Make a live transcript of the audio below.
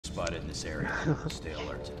spotted in this area. Stay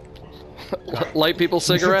alert. Light people's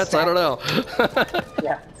cigarettes? I don't know.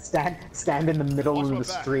 Yeah, stand in the middle of the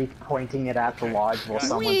street, pointing it at the lodge while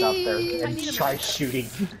someone's up there, and try shooting.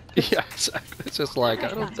 Yeah, exactly. It's just like, I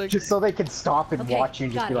don't think... Just so they can stop and watch you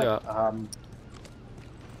and just be like,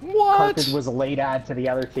 what? Carpet was a late add to the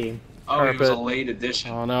other team. Oh, Carpet. it was a late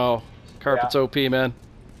addition. Oh no. Carpet's OP, man.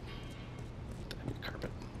 Damn you, Carpet.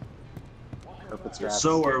 Carpet's trapped.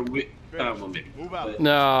 So are we... well, maybe.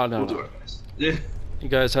 No, We'll do our best. Yeah. You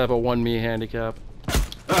guys have a 1-me handicap.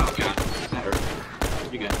 Oh, God. That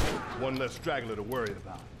hurt. You got it. One less straggler to worry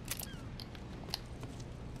about.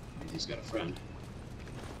 He's got a friend.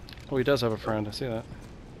 Oh, he does have a friend. I see that.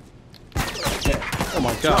 Yeah. Oh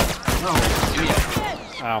my god. No.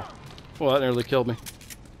 Yeah. Ow. Well, that nearly killed me.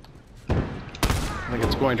 I think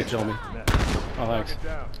it's going to kill me. Oh, thanks.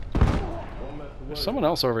 There's someone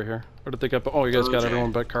else over here. Where did they get? Oh, you guys got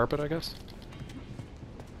everyone but Carpet, I guess?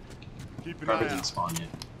 Carpet didn't spawn yet.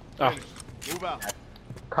 Oh. Move out.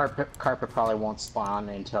 Carpet probably won't spawn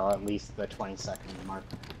until at least the 20-second mark.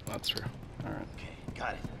 That's true. Alright. Okay,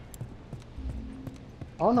 got it.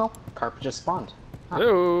 Oh no, Carpet just spawned. Huh.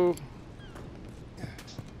 Hello.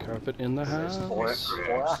 Carpet in the There's house. four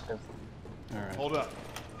active. Alright. Hold up.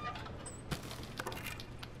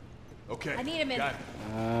 Okay. I need a minute.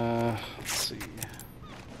 Let's see.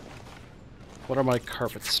 What are my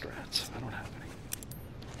Carpet strats? I don't have any.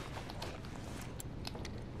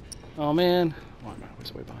 Oh man. Why am I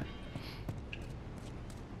always way behind?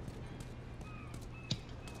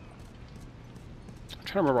 I'm trying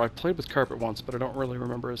to remember. I played with Carpet once, but I don't really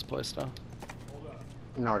remember his playstyle.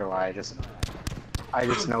 Nor do I. I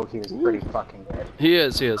just know he was pretty fucking good. He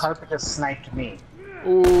is. He is. Carpet just sniped me.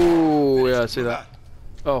 Ooh, yeah, I see that.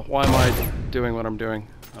 Oh, why am I doing what I'm doing?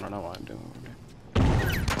 I don't know why I'm doing what I'm doing.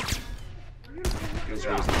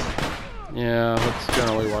 Yeah, that's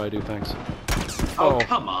generally why I do things. Oh,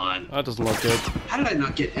 come on. That doesn't look good. How did I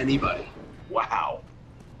not get anybody? Wow.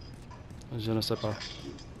 Je ne sais pas.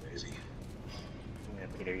 Crazy. Yeah,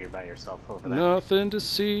 Peter, you're by yourself over there. Nothing to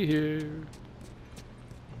see here.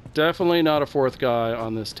 Definitely not a fourth guy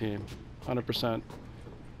on this team. 100%.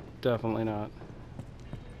 Definitely not.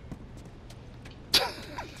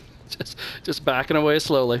 just backing away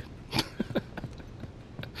slowly.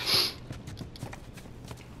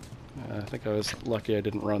 I think I was lucky I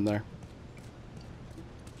didn't run there.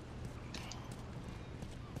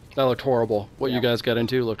 That looked horrible. What you guys got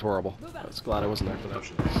into looked horrible. I was glad I wasn't there for that.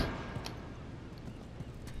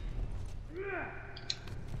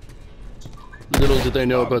 Little did they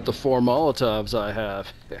know about the 4 Molotovs I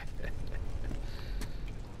have.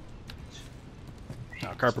 No,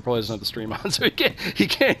 Carper probably doesn't have the stream on, so he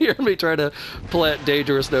can't hear me try to plant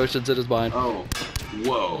dangerous notions in his mind. Oh,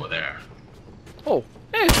 whoa there. Oh,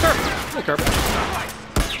 hey, it's Carper. Hey, Carper.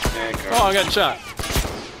 Hey, Carper. Oh, I got shot.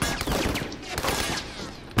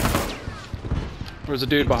 There's a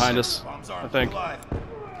dude behind us, I think.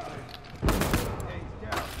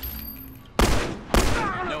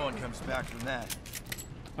 No one comes back from that.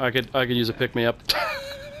 I could use a pick me up.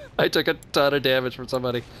 I took a ton of damage from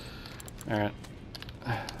somebody. All right.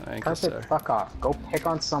 Carpet, fuck off. Go pick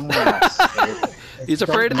on someone else. He's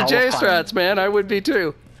afraid of the J-strats, man. I would be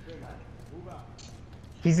too.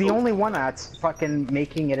 He's the only one that's fucking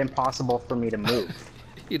making it impossible for me to move.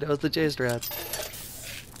 He knows the J-strats.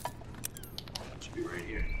 Should be right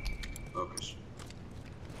here. Focus.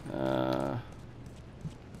 Oh,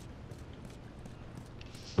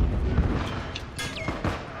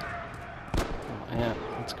 man,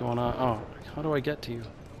 what's going on? Oh, how do I get to you?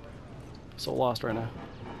 So lost right now.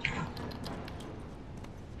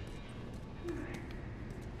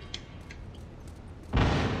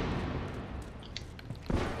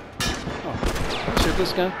 Oh, can I shoot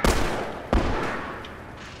this guy?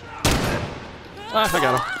 Ah, I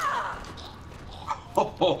got him. Ho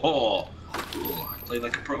ho ho! Ooh, I played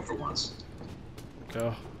like a pro for once.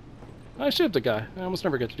 Go. I shot the guy. I almost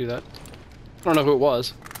never get to do that. I don't know who it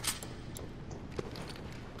was.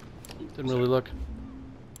 Didn't really look.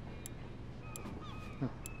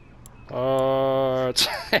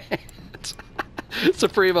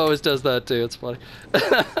 Supreme always does that too. It's funny.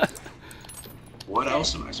 What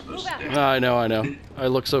else am I supposed to do? I know. I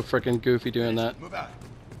look so freaking goofy doing that. Move out.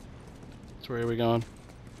 So where are we going?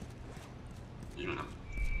 Yeah.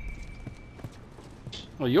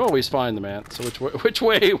 Well, you always find them, man. So which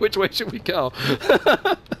way should we go?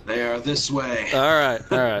 They are this way. All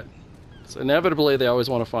right. So inevitably, they always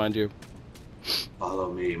want to find you.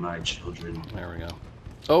 Follow me, my children. There we go.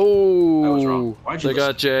 Oh, I was wrong. Why'd you they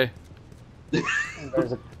got Jay.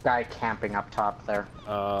 There's a guy camping up top there.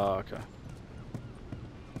 Okay.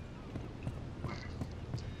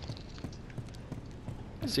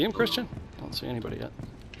 See him, Christian? Don't see anybody yet.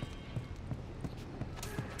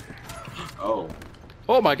 Oh.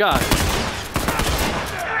 Oh my god!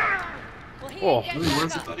 Oh,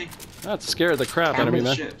 Where's it, buddy? that scared the crap out of me,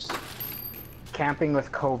 man. Ships. Camping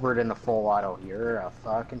with Covert in the full auto. You're a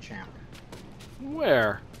fucking champ.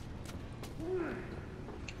 Where?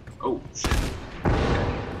 Oh, shit.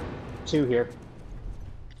 2 here.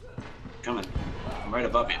 Coming. I'm right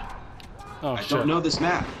above you. Oh, I shit. don't know this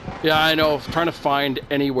map. Yeah, I know. Trying to find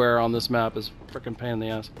anywhere on this map is frickin' pain in the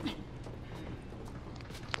ass.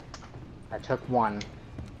 I took 1.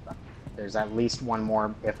 There's at least 1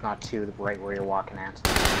 more, if not 2, right where you're walking at.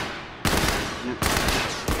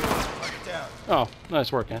 Oh,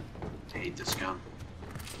 nice work, Ant. I hate this gun.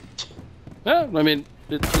 Yeah, I mean,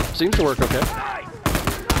 it seems to work okay.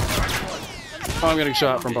 Oh, I'm getting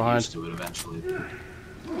shot from I'll get behind. used to it eventually.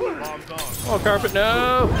 Oh, carpet,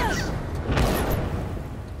 no!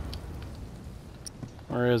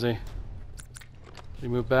 Where is he? Did he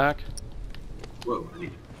move back? Whoa, I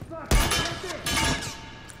need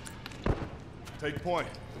Take point.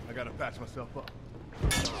 I gotta patch myself up.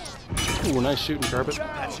 Ooh, nice shooting, carpet.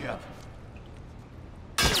 Patch you up.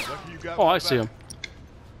 Lucky you got Oh, my I see back. him.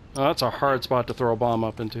 Oh, that's a hard spot to throw a bomb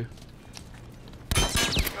up into.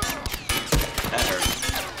 that hurt.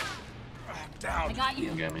 I got You you.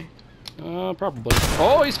 can get me. Probably.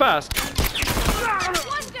 Oh, he's fast!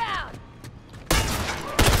 One down.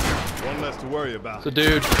 One less to worry about. It's a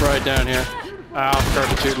dude right down here. Ow,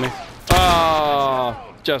 carpet shooting me.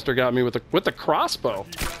 Oh, Jester got me with the crossbow.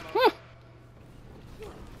 Huh.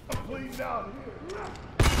 Bleeding down here.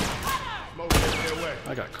 Smoke heading their way.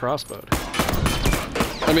 I got crossbowed.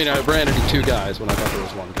 I mean, I ran into 2 guys when I thought there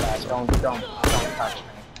was 1 guy. So Don't touch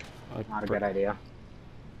me. Not a good idea.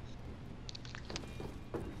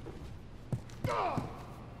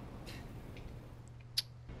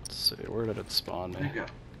 Let's see, where did it spawn There me? you go.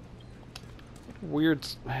 Weird,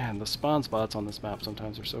 man, the spawn spots on this map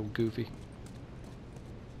sometimes are so goofy.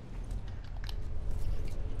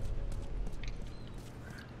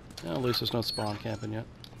 Yeah, at least there's no spawn camping yet.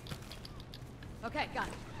 Okay, got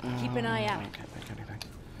it. Keep an eye out. I can't make anything.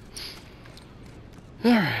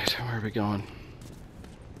 Alright, where are we going?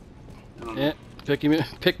 I don't know. Eh,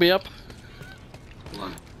 pick me up. Hold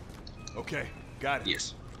on. Okay, got it.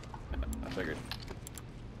 Yes. I figured.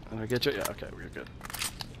 Did I get you? Yeah, okay, we're good.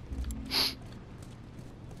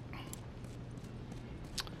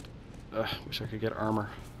 Wish I could get armor.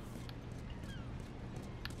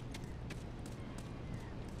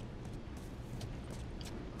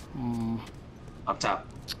 Up top.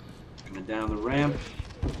 Coming down the ramp.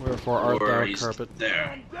 Wherefore art Or thou, he's carpet?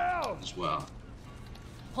 there Down. as well.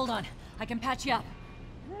 Hold on. I can patch you up.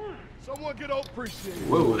 Someone get up. Appreciate it.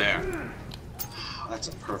 Whoa there. That's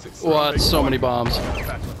a perfect throw. What? So many bombs.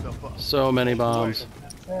 Patch myself up. So many bombs.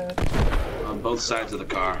 On both sides of the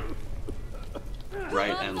car.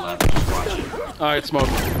 Right and left. Just watch it. Alright, smoke.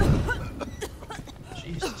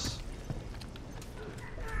 Jesus.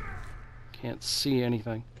 Can't see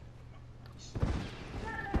anything.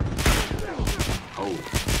 Oh.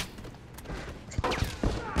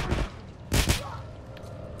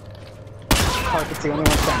 Carpet's the only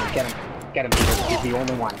one standing. Get him, Peter. He's the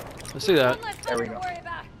only one. I see that. There we go. Worry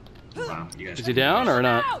about. Wow. You guys Is he down or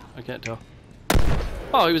not? I can't tell.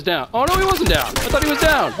 Oh, he was down. Oh no, he wasn't down. I thought he was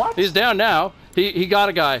down. What? He's down now. He got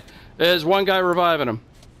a guy. There's 1 guy reviving him.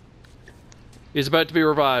 He's about to be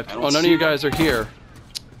revived. I don't Oh, none of see you him. guys are here.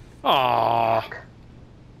 Aww.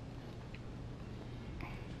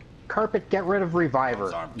 Carpet, get rid of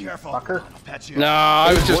Reviver. Sorry, You careful. fucker. I'll patch you No, up.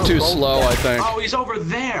 I was just too We're both slow, I think. Oh, he's over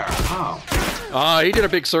there. Oh. He did a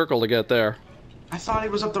big circle to get there. I thought he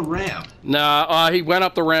was up the ramp. Nah, he went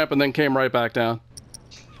up the ramp and then came right back down.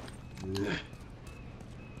 Ugh.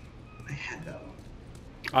 I had to.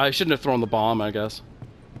 I shouldn't have thrown the bomb, I guess.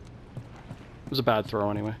 It was a bad throw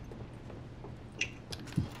anyway.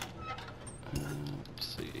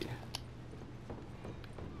 Let's see.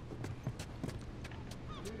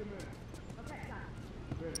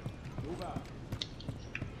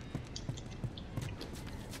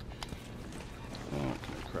 Oh,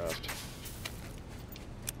 can I craft?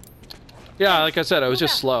 Yeah, like I said, I was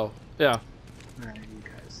just slow. Yeah. Alright, you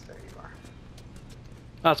guys, there you are.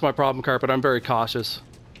 That's my problem, Carpet. I'm very cautious.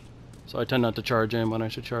 So I tend not to charge in when I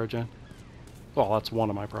should charge in. Well, that's one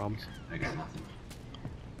of my problems. I got nothing.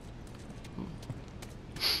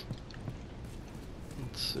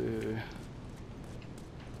 Let's see.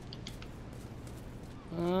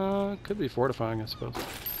 Could be fortifying, I suppose.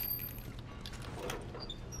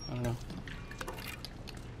 I don't know.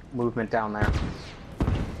 Movement down there.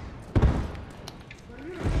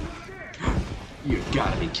 You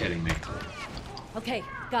gotta be kidding me. Okay,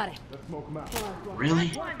 Got it. Let's smoke him out.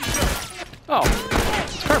 Really? Oh,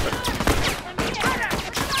 it's perfect.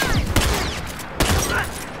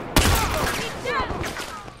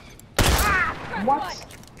 What?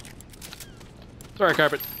 Sorry,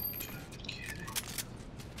 Carpet.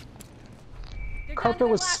 Carpet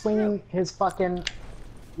was swinging his fucking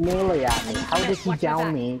melee at me. How did he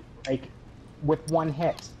down me, like, with one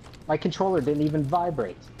hit? My controller didn't even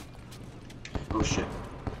vibrate. Oh shit.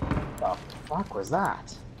 The fuck was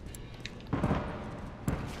that?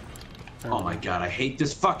 Oh my god, I hate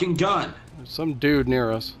this fucking gun. There's some dude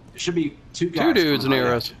near us. There should be two guys. Two dudes coming near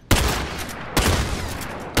right us. Too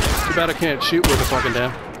bad I can't shoot with a fucking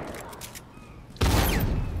damn.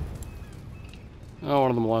 Oh,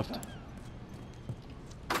 one of them left.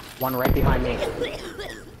 One right behind me.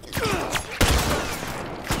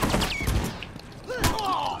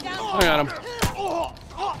 I got him.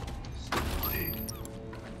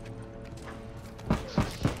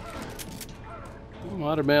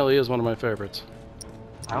 Modern melee is one of my favorites.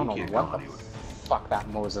 I don't know what the fuck that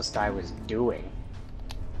Moses guy was doing.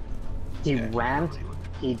 He ran,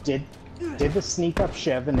 he did the sneak up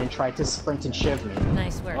shiv and then tried to sprint and shiv me.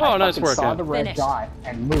 Nice work. Oh, nice work, Saw yeah. the red Finished. dot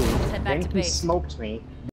and moved. Head back Then to he base. smoked me.